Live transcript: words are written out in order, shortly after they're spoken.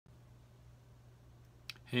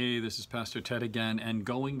Hey, this is Pastor Ted again, and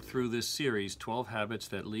going through this series, 12 Habits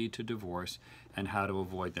That Lead to Divorce and How to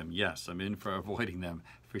Avoid Them. Yes, I'm in for avoiding them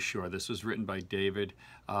for sure. This was written by David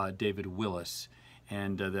Willis,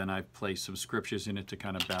 and then I've placed some scriptures in it to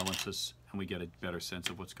kind of balance us, and we get a better sense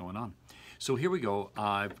of what's going on. So here we go.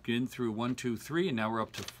 I've been through 1, 2, 3, and now we're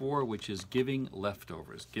up to 4, which is giving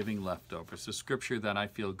leftovers. Giving leftovers. The scripture that I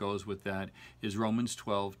feel goes with that is Romans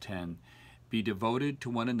 12:10. Be devoted to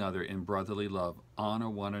one another in brotherly love. Honor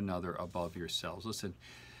one another above yourselves. Listen,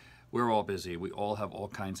 we're all busy. We all have all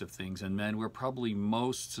kinds of things. And men, we're probably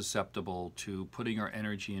most susceptible to putting our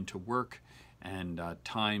energy into work and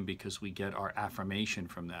time because we get our affirmation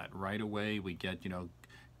from that. Right away, we get,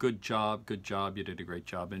 good job, you did a great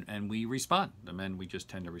job. And we respond. The men, we just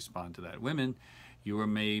tend to respond to that. Women, you are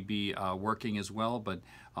maybe working as well, but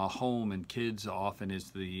home and kids often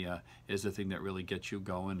is the thing that really gets you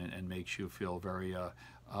going and makes you feel very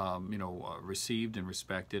received and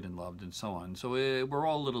respected and loved and so on. So we're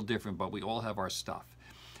all a little different, but we all have our stuff.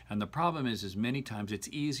 And the problem is many times it's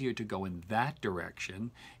easier to go in that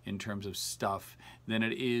direction in terms of stuff than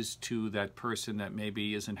it is to that person that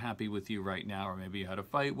maybe isn't happy with you right now, or maybe you had a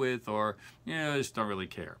fight with, or just don't really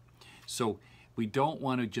care. So we don't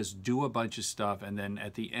want to just do a bunch of stuff and then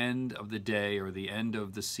at the end of the day or the end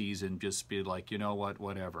of the season just be like, you know what,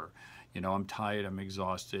 whatever. I'm tired, I'm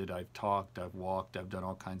exhausted, I've talked, I've walked, I've done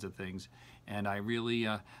all kinds of things, and I really,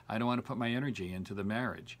 I don't want to put my energy into the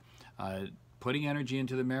marriage. Putting energy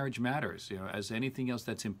into the marriage matters, as anything else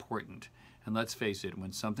that's important. And let's face it,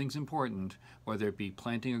 when something's important, whether it be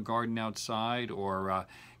planting a garden outside or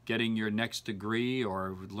getting your next degree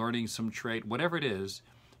or learning some trade, whatever it is,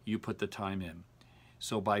 you put the time in.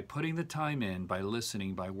 So by putting the time in, by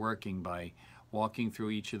listening, by working, by walking through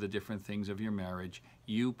each of the different things of your marriage,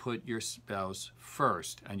 you put your spouse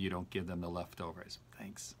first and you don't give them the leftovers.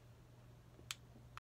 Thanks.